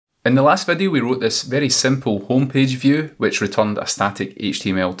In the last video, we wrote this very simple homepage view, which returned a static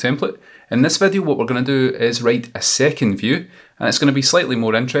HTML template. In this video, what we're going to do is write a second view, and it's going to be slightly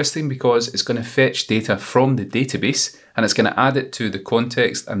more interesting because it's going to fetch data from the database, and it's going to add it to the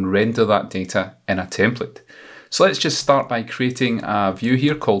context and render that data in a template. So let's just start by creating a view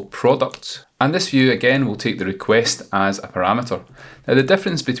here called products. And this view again will take the request as a parameter. Now the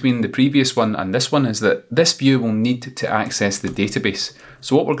difference between the previous one and this one is that this view will need to access the database.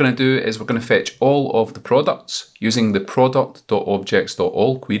 So what we're going to do is we're going to fetch all of the products using the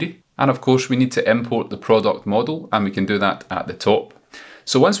product.objects.all query. And of course we need to import the product model, and we can do that at the top.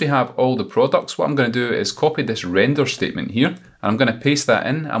 So once we have all the products, what I'm going to do is copy this render statement here, and I'm going to paste that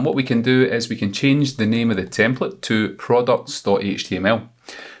in. And what we can do is we can change the name of the template to products.html.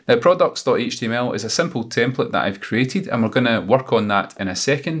 Now products.html is a simple template that I've created, and we're going to work on that in a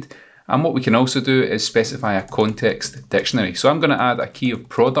second. And what we can also do is specify a context dictionary. So I'm going to add a key of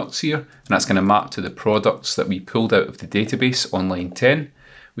products here, and that's going to map to the products that we pulled out of the database on line 10.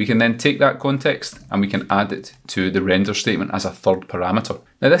 We can then take that context and we can add it to the render statement as a third parameter.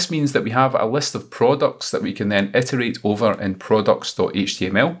 Now this means that we have a list of products that we can then iterate over in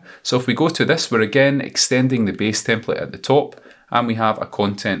products.html. So if we go to this, we're again extending the base template at the top, and we have a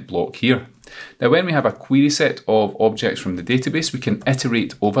content block here. Now when we have a query set of objects from the database, we can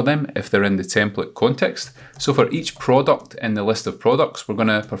iterate over them if they're in the template context. So for each product in the list of products, we're going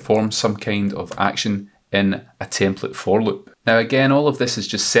to perform some kind of action in a template for loop. Now again, all of this is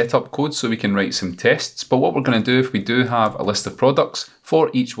just setup code so we can write some tests, but what we're going to do if we do have a list of products, for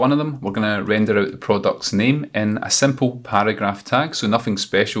each one of them, we're going to render out the product's name in a simple paragraph tag, so nothing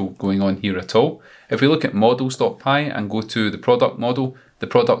special going on here at all. If we look at models.py and go to the product model, the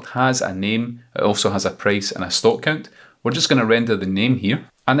product has a name, it also has a price and a stock count. We're just going to render the name here,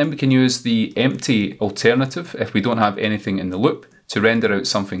 and then we can use the empty alternative if we don't have anything in the loop to render out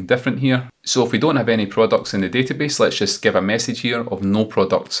something different here. So if we don't have any products in the database, let's just give a message here of no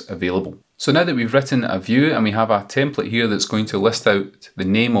products available. So now that we've written a view and we have a template here that's going to list out the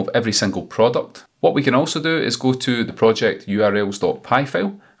name of every single product, what we can also do is go to the project urls.py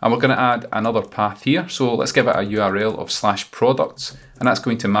file, and we're going to add another path here. So let's give it a URL of /products, and that's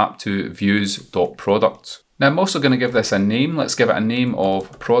going to map to views.products. Now I'm also going to give this a name. Let's give it a name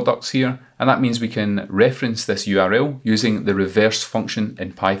of products here, and that means we can reference this URL using the reverse function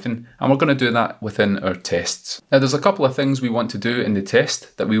in Python, and we're going to do that within our tests. Now there's a couple of things we want to do in the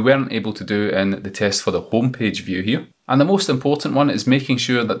test that we weren't able to do in the test for the homepage view here. And the most important one is making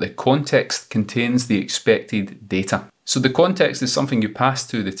sure that the context contains the expected data. So the context is something you pass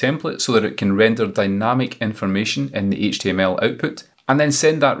to the template so that it can render dynamic information in the HTML output, and then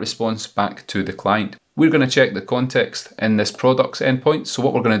send that response back to the client. We're going to check the context in this products endpoint. So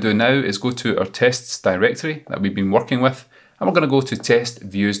what we're going to do now is go to our tests directory that we've been working with, and we're going to go to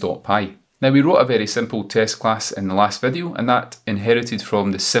test.views.py. Now we wrote a very simple test class in the last video, and that inherited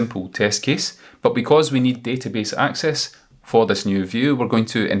from the simple test case. But because we need database access for this new view, we're going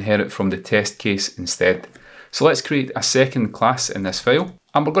to inherit from the test case instead. So let's create a second class in this file,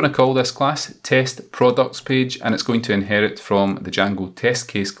 and we're going to call this class test products page, and it's going to inherit from the Django test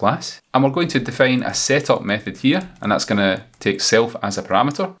case class. And we're going to define a setup method here, and that's going to take self as a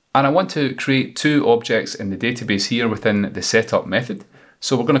parameter. And I want to create two objects in the database here within the setup method.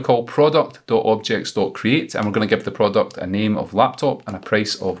 So we're going to call product.objects.create, and we're going to give the product a name of laptop and a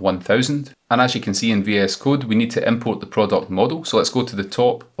price of 1000. And as you can see in VS Code, we need to import the product model. So let's go to the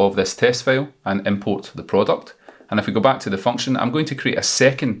top of this test file and import the product. And if we go back to the function, I'm going to create a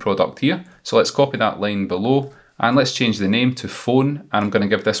second product here. So let's copy that line below, and let's change the name to phone, and I'm going to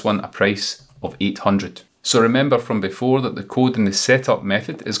give this one a price of 800. So remember from before that the code in the setup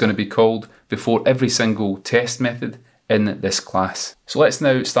method is going to be called before every single test method in this class. So let's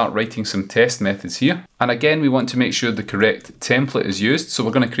now start writing some test methods here. And again, we want to make sure the correct template is used. So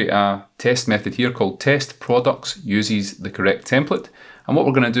we're going to create a test method here called test products uses the correct template. And what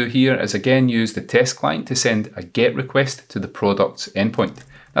we're going to do here is again use the test client to send a GET request to the products endpoint.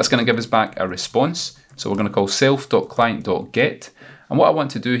 That's going to give us back a response. So we're going to call self.client.get. And what I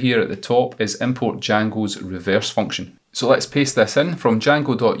want to do here at the top is import Django's reverse function. So let's paste this in. From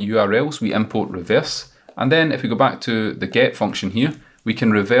Django.urls, we import reverse. And then if we go back to the get function here, we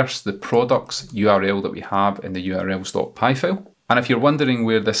can reverse the products URL that we have in the urls.py file. And if you're wondering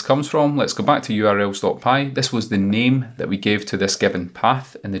where this comes from, let's go back to urls.py. This was the name that we gave to this given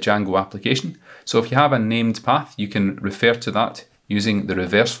path in the Django application. So if you have a named path, you can refer to that using the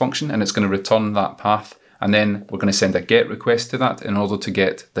reverse function, and it's going to return that path and then we're going to send a GET request to that in order to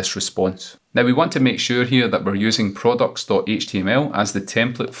get this response. Now we want to make sure here that we're using products.html as the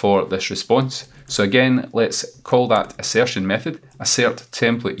template for this response. So again, let's call that assertion method, assert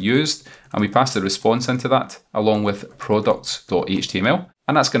template used, and we pass the response into that along with products.html.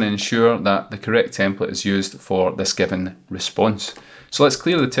 And that's going to ensure that the correct template is used for this given response. So let's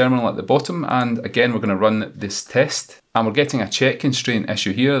clear the terminal at the bottom, and again, we're going to run this test. And we're getting a check constraint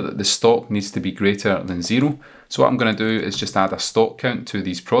issue here that the stock needs to be greater than 0. So what I'm going to do is just add a stock count to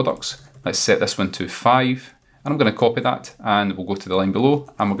these products. Let's set this one to 5. And I'm going to copy that, and we'll go to the line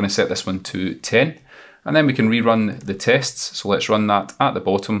below, and we're going to set this one to 10. And then we can rerun the tests. So let's run that at the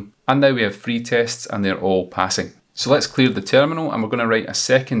bottom. And now we have 3 tests, and they're all passing. So let's clear the terminal, and we're going to write a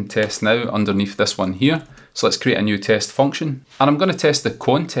second test now underneath this one here. So let's create a new test function, and I'm going to test the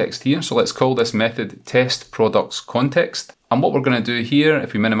context here. So let's call this method test products context. And what we're going to do here,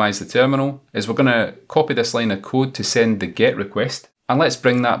 if we minimize the terminal, is we're going to copy this line of code to send the GET request. And let's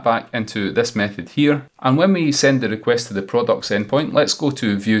bring that back into this method here. And when we send the request to the products endpoint, let's go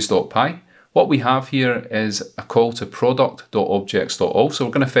to views.py. What we have here is a call to product.objects.all. So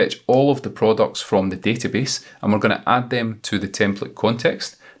we're going to fetch all of the products from the database, and we're going to add them to the template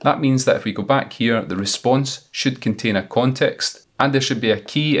context. That means that if we go back here, the response should contain a context, and there should be a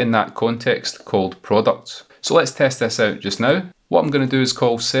key in that context called products. So let's test this out just now. What I'm going to do is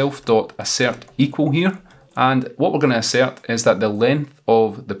call self.assert equal here. And what we're going to assert is that the length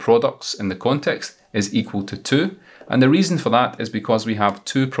of the products in the context is equal to 2. And the reason for that is because we have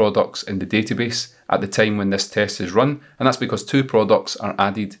 2 products in the database at the time when this test is run. And that's because 2 products are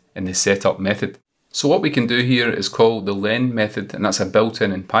added in the setup method. So what we can do here is call the len method, and that's a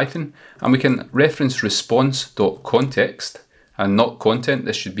built-in in Python. And we can reference response.context and not content.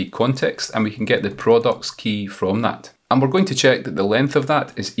 This should be context, and we can get the products key from that. And we're going to check that the length of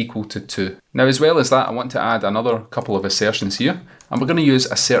that is equal to 2. Now, as well as that, I want to add another couple of assertions here, and we're going to use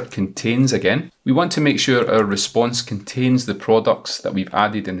assert contains again. We want to make sure our response contains the products that we've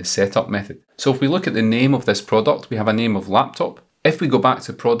added in the setup method. So if we look at the name of this product, we have a name of laptop. If we go back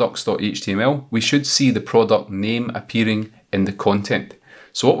to products.html, we should see the product name appearing in the content.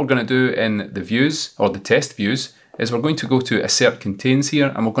 So what we're going to do in the views, or the test views, is we're going to go to assert contains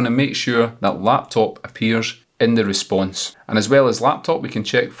here, and we're going to make sure that laptop appears in the response. And as well as laptop, we can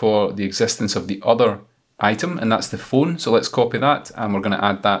check for the existence of the other item, and that's the phone. So let's copy that, and we're going to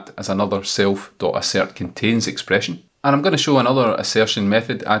add that as another self.assert contains expression. And I'm going to show another assertion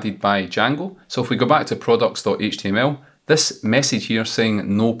method added by Django. So if we go back to products.html, this message here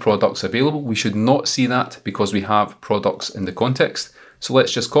saying no products available, we should not see that because we have products in the context. So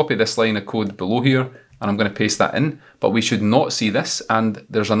let's just copy this line of code below here, and I'm going to paste that in, but we should not see this. And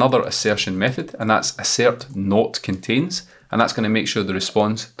there's another assertion method, and that's assert not contains. And that's going to make sure the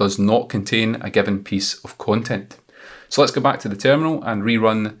response does not contain a given piece of content. So let's go back to the terminal and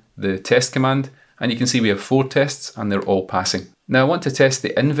rerun the test command. And you can see we have 4 tests, and they're all passing. Now I want to test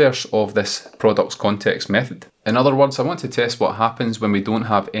the inverse of this products context method. In other words, I want to test what happens when we don't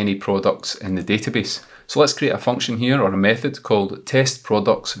have any products in the database. So let's create a function here, or a method called test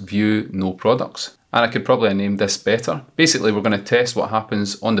products view no products. And I could probably name this better. Basically, we're going to test what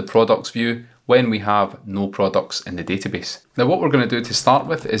happens on the products view when we have no products in the database. Now what we're going to do to start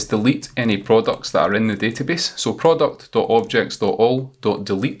with is delete any products that are in the database. So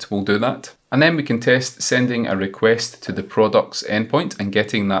product.objects.all.delete will do that. And then we can test sending a request to the products endpoint and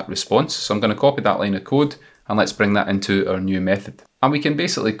getting that response. So I'm going to copy that line of code, and let's bring that into our new method. And we can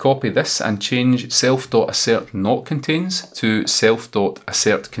basically copy this and change self.assert not contains to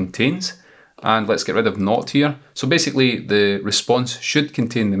self.assert contains. And let's get rid of not here. So basically the response should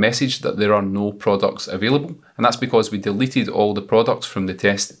contain the message that there are no products available. And that's because we deleted all the products from the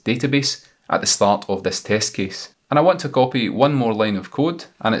test database at the start of this test case. And I want to copy one more line of code,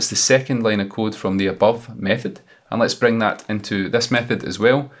 and it's the second line of code from the above method. And let's bring that into this method as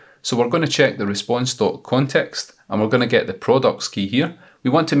well. So we're going to check the response.context, and we're going to get the products key here. We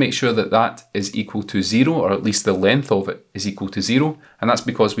want to make sure that that is equal to 0, or at least the length of it is equal to 0. And that's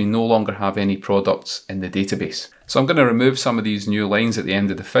because we no longer have any products in the database. So I'm going to remove some of these new lines at the end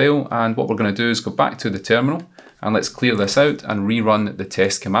of the file. And what we're going to do is go back to the terminal, and let's clear this out and rerun the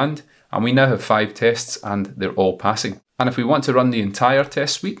test command. And we now have 5 tests, and they're all passing. And if we want to run the entire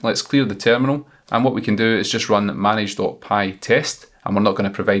test suite, let's clear the terminal. And what we can do is just run manage.py test. And we're not going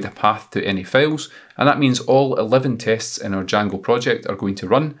to provide a path to any files. And that means all 11 tests in our Django project are going to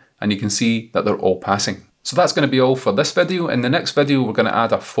run, and you can see that they're all passing. So that's going to be all for this video. In the next video, we're going to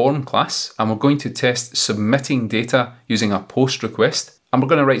add a form class, and we're going to test submitting data using a post request. And we're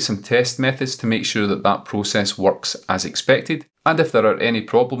going to write some test methods to make sure that that process works as expected. And if there are any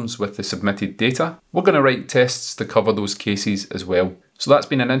problems with the submitted data, we're going to write tests to cover those cases as well. So that's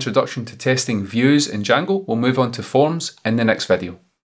been an introduction to testing views in Django. We'll move on to forms in the next video.